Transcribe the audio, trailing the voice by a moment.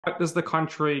What does the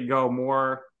country go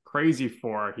more crazy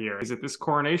for here? Is it this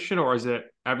coronation, or is it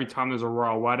every time there's a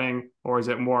royal wedding, or is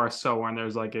it more so when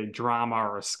there's like a drama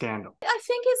or a scandal? I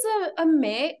think it's a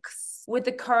mix with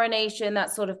the coronation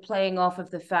that's sort of playing off of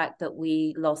the fact that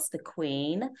we lost the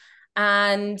queen.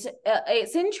 And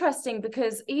it's interesting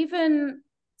because even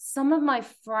some of my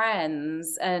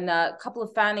friends and a couple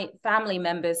of family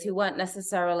members who weren't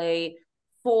necessarily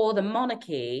for the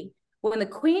monarchy, when the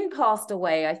queen passed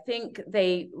away, I think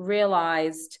they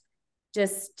realized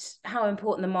just how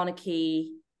important the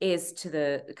monarchy is to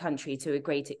the country to a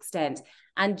great extent,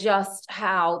 and just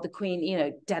how the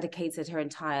queen, dedicated her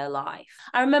entire life.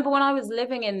 I remember when I was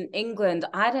living in England,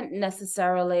 I didn't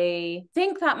necessarily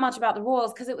think that much about the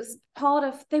royals because it was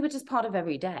they were just part of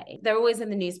every day. They're always in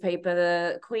the newspaper.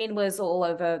 The queen was all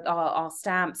over our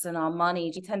stamps and our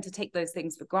money. You tend to take those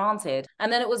things for granted.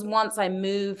 And then it was once I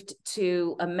moved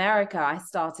to America, I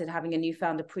started having a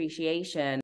newfound appreciation